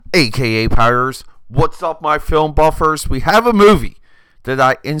aka Powders. What's up, my film buffers? We have a movie that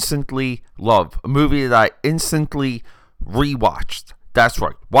I instantly love. A movie that I instantly rewatched. That's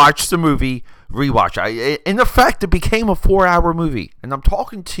right. Watch the movie, rewatch. In effect, it became a 4-hour movie. And I'm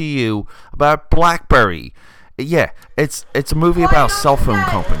talking to you about Blackberry. Yeah, it's a movie about a cell phone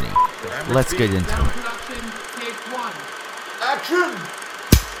company. Let's get into it. Action!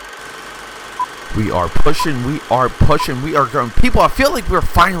 We are pushing, we are going. People, I feel like we're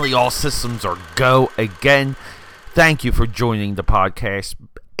finally all systems are go again. Thank you for joining the podcast.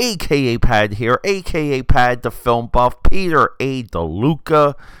 AKA Pad here, AKA Pad the Film Buff, Peter A.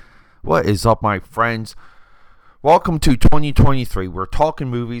 DeLuca. What is up, my friends? Welcome to 2023. We're talking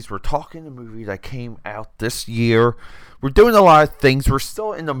movies. We're talking a movie that came out this year. We're doing a lot of things. We're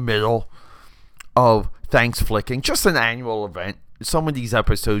still in the middle of Thanks Flicking, just an annual event. Some of these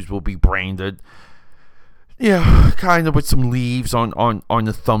episodes will be branded, kind of with some leaves on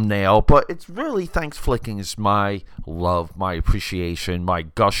the thumbnail, but it's really Thanks Flicking is my love, my appreciation, my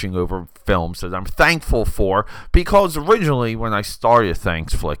gushing over films that I'm thankful for, because originally when I started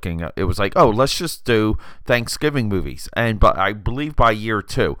Thanks Flicking, it was like, oh, let's just do Thanksgiving movies, but I believe by year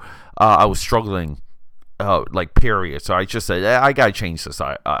 2, I was struggling, period, so I just said, I gotta change this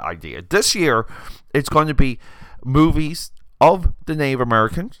idea. This year, it's going to be movies of the Native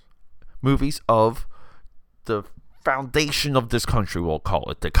Americans, movies of the foundation of this country, we'll call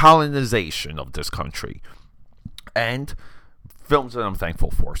it, the colonization of this country, and films that I'm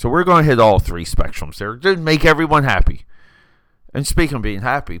thankful for. So we're going to hit all three spectrums there to make everyone happy. And speaking of being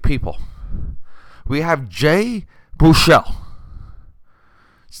happy, people, we have Jay Baruchel.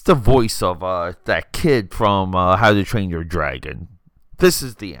 It's the voice of that kid from How to Train Your Dragon. This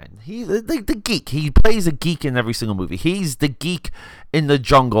is the end. He's the geek. He plays a geek in every single movie. He's the geek in the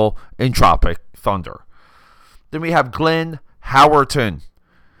jungle in Tropic Thunder. Then we have Glenn Howerton.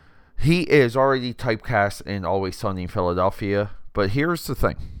 He is already typecast in Always Sunny in Philadelphia. But here's the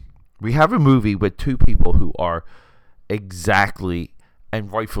thing. We have a movie with two people who are exactly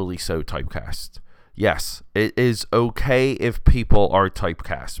and rightfully so typecast. Yes, it is okay if people are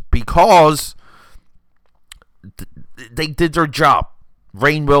typecast because they did their job.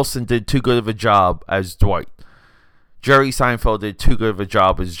 Rainn Wilson did too good of a job as Dwight. Jerry Seinfeld did too good of a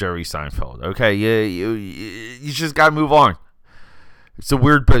job as Jerry Seinfeld. Okay, you just gotta move on. It's a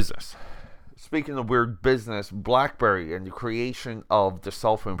weird business. Speaking of weird business, Blackberry and the creation of the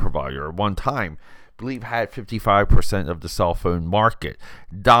cell phone provider at one time, I believe, had 55% of the cell phone market.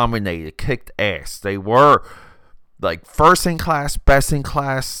 Dominated, kicked ass. They were like first in class, best in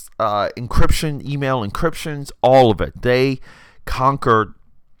class, encryption, email encryptions, all of it. They conquered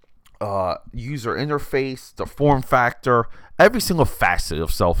user interface, the form factor, every single facet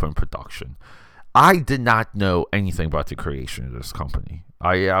of cell phone production. I did not know anything about the creation of this company.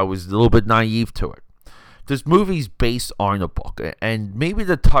 I was a little bit naive to it. This movie's based on a book, and maybe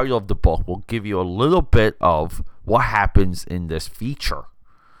the title of the book will give you a little bit of what happens in this feature.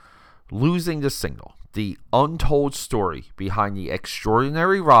 Losing the Signal, the untold story behind the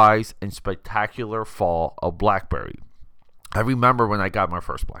extraordinary rise and spectacular fall of Blackberry. I remember when I got my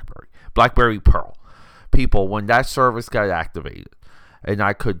first Blackberry Pearl. People, when that service got activated and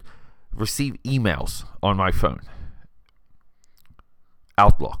I could receive emails on my phone,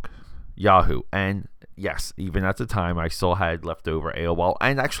 Outlook, Yahoo, and yes, even at the time, I still had leftover AOL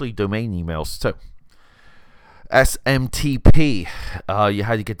and actually domain emails too. SMTP, you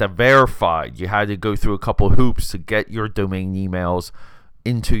had to get that verified. You had to go through a couple hoops to get your domain emails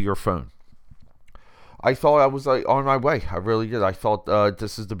into your phone. I thought I was on my way. I really did. I thought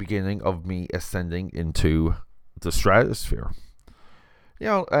this is the beginning of me ascending into the stratosphere.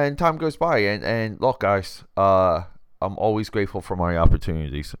 And time goes by. And look, guys, I'm always grateful for my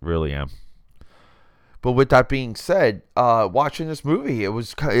opportunities. Really am. But with that being said, watching this movie, it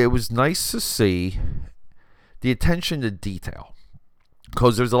was nice to see the attention to detail.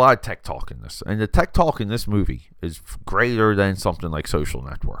 Because there's a lot of tech talk in this. And the tech talk in this movie is greater than something like Social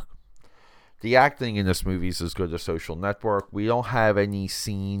Network. The acting in this movie is as good as Social Network. We don't have any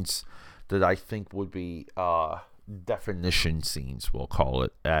scenes that I think would be definition scenes, we'll call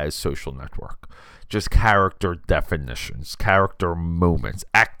it, as Social Network. Just character definitions, character moments,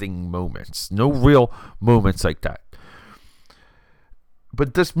 acting moments. No real moments like that.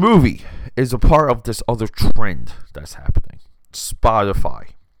 But this movie is a part of this other trend that's happening.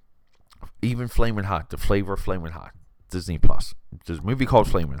 Spotify. Even Flamin' Hot, the flavor of Flamin' Hot. Disney Plus. There's a movie called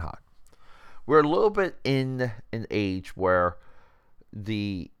Flamin' Hot. We're a little bit in an age where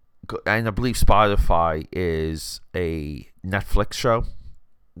and I believe Spotify is a Netflix show,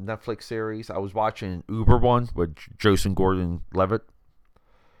 Netflix series. I was watching Uber one with Joseph Gordon-Levitt.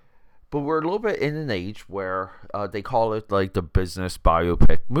 But we're a little bit in an age where they call it like the business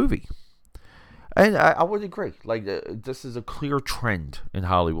biopic movie. And I would agree. Like, this is a clear trend in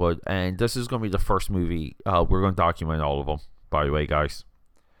Hollywood. And this is going to be the first movie. We're going to document all of them, by the way, guys.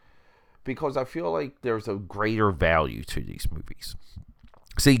 Because I feel like there's a greater value to these movies.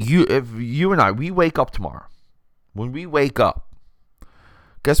 See, if you and I, we wake up tomorrow. When we wake up,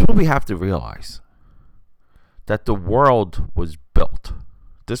 guess what we have to realize? That the world was built.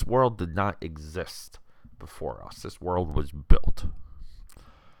 This world did not exist before us. This world was built.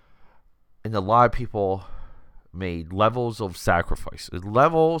 And a lot of people made levels of sacrifice,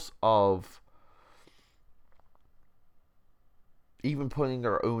 levels of even putting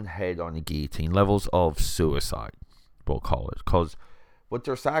their own head on the guillotine, levels of suicide, we'll call it. Because what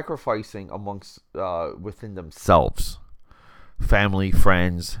they're sacrificing amongst, within themselves, family,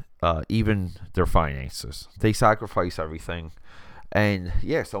 friends, even their finances. They sacrifice everything. And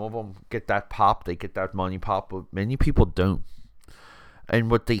yeah, some of them get that pop, they get that money pop, but many people don't.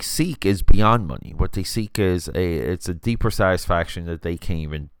 And what they seek is beyond money. What they seek is it's a deeper satisfaction that they can't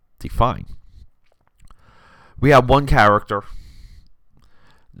even define. We have one character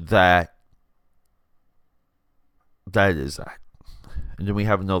that is that. And then we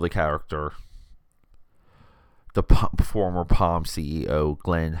have another character, the former Palm CEO,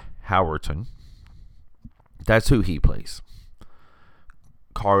 Glenn Howerton. That's who he plays.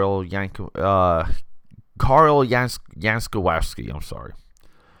 Carl Yankowski, I'm sorry.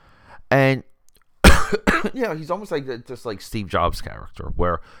 And yeah, he's almost like just like Steve Jobs' character,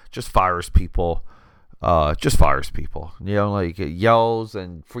 where just fires people. You know, like yells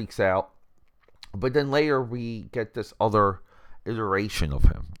and freaks out. But then later we get this other iteration of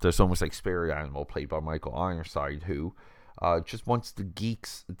him. There's almost like spirit animal played by Michael Ironside, who just wants the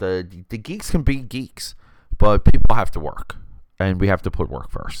geeks. The geeks can be geeks, but people have to work, and we have to put work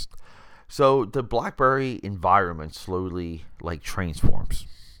first. So the Blackberry environment slowly like transforms.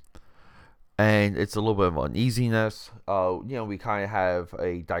 And it's a little bit of uneasiness. You know, we kind of have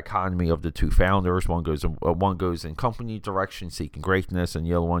a dichotomy of the two founders. One goes in company direction, seeking greatness, and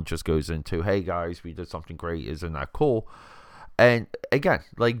the other one just goes into, hey guys, we did something great. Isn't that cool? And again,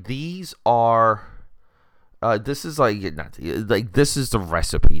 like these are, this is this is the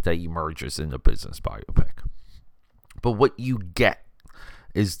recipe that emerges in the business biopic. But what you get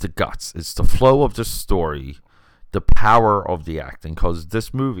is the guts. It's the flow of the story, the power of the acting. Because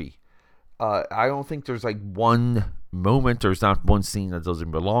this movie, I don't think there's like one moment, there's not one scene that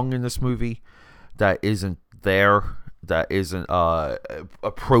doesn't belong in this movie, that isn't there, that isn't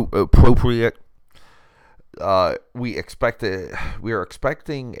appropriate. We are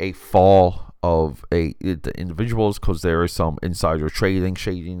expecting a fall of the individuals because there is some insider trading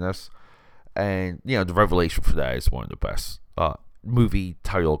shadiness, and you know the revelation for that is one of the best movie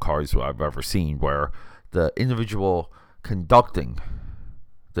title cards I've ever seen, where the individual conducting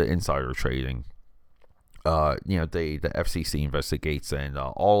the insider trading, you know, the FCC investigates, and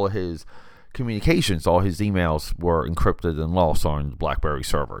all of his communications, all his emails were encrypted and lost on the Blackberry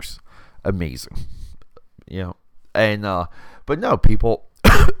servers. Amazing, you know. And but no, people,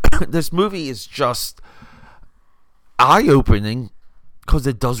 this movie is just eye-opening because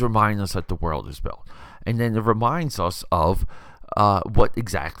it does remind us that the world is built, and then it reminds us of what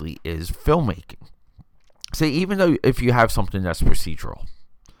exactly is filmmaking. See, even though if you have something that's procedural,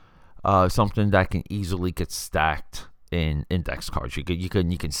 something that can easily get stacked in index cards. You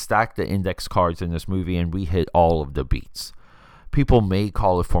can stack the index cards in this movie, and we hit all of the beats. People may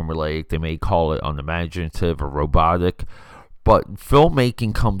call it formulaic, they may call it unimaginative or robotic, but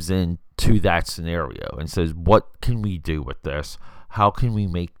filmmaking comes in to that scenario and says, what can we do with this? How can we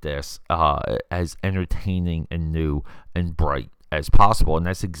make this as entertaining and new and bright as possible? And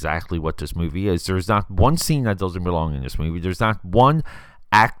that's exactly what this movie is. There's not one scene that doesn't belong in this movie. There's not one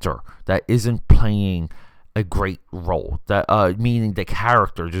actor that isn't playing a great role, that meaning the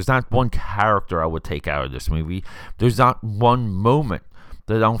character. There's not one character I would take out of this movie. There's not one moment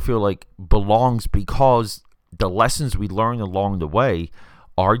that I don't feel like belongs, because the lessons we learn along the way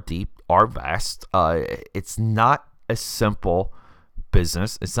are deep, are vast. It's not a simple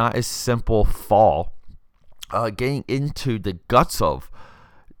business. It's not a simple fall. Getting into the guts of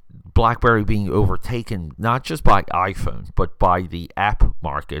BlackBerry being overtaken not just by iPhone, but by the app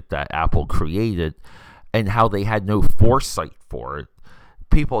market that Apple created, and how they had no foresight for it.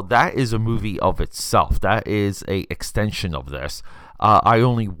 People, that is a movie of itself. That is a extension of this. I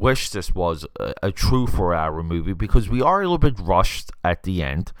only wish this was a true 4-hour movie, because we are a little bit rushed at the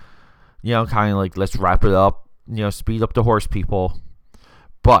end. You know, kind of like, let's wrap it up, you know, speed up the horse, people.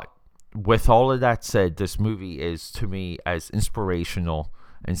 But with all of that said, this movie is, to me, as inspirational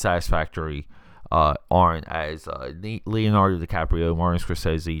and satisfactory aren't as Leonardo DiCaprio, Martin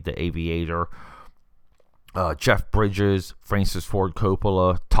Scorsese, The Aviator, Jeff Bridges, Francis Ford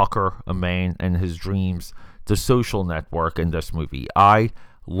Coppola, Tucker, A Man and His Dreams, The Social Network, and this movie. I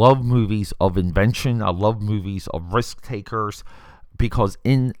love movies of invention. I love movies of risk takers because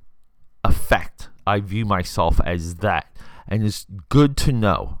in effect, I view myself as that. And it's good to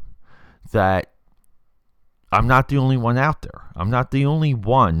know that I'm not the only one out there. I'm not the only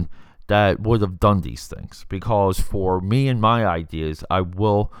one that would have done these things. Because for me and my ideas, I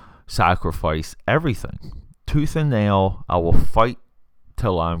will sacrifice everything. Tooth and nail. I will fight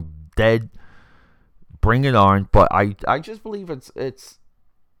till I'm dead. Bring it on. But I just believe it's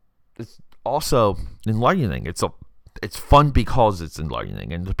also enlightening. It's fun because it's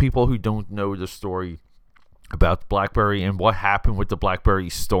enlightening. And the people who don't know the story about Blackberry and what happened with the Blackberry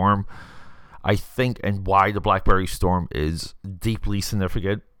storm, I think, and why the Blackberry storm is deeply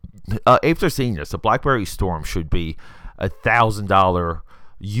significant. After seeing this, the Blackberry storm should be $1,000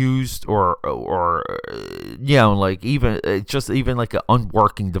 used or like even like an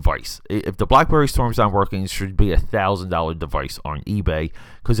unworking device. If the Blackberry storm's not working, it should be $1,000 device on eBay,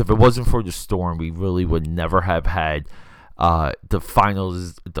 because if it wasn't for the storm, we really would never have had the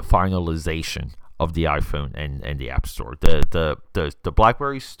finalization of the iPhone and the App Store. The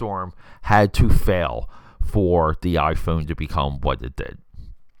Blackberry storm had to fail for the iPhone to become what it did.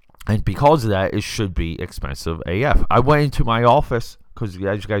 And because of that, it should be expensive AF. I went into my office, because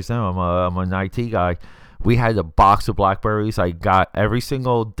as you guys know, I'm an IT guy. We had a box of Blackberries. I got every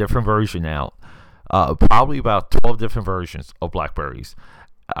single different version out. Probably about 12 different versions of Blackberries.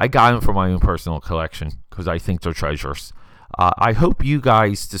 I got them for my own personal collection because I think they're treasures. I hope you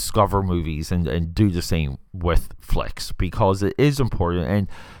guys discover movies and do the same with flicks, because it is important, and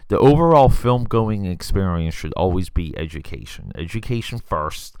the overall film going experience should always be education. Education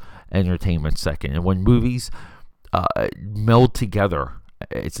first, entertainment second. And when movies meld together,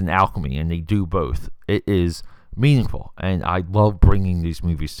 it's an alchemy, and they do both. It is meaningful, and I love bringing these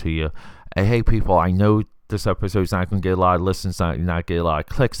movies to you. And hey, people, I know this episode's not going to get a lot of listens, not get a lot of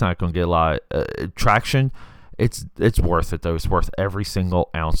clicks, not going to get a lot of traction. It's worth it, though. It's worth every single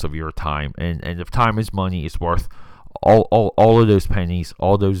ounce of your time. And if time is money, it's worth all of those pennies,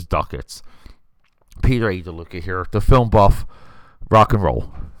 all those ducats. Peter A. DeLuca here, the film buff. Rock and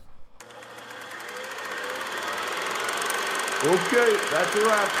roll. Okay, that's a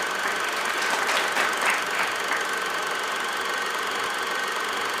wrap.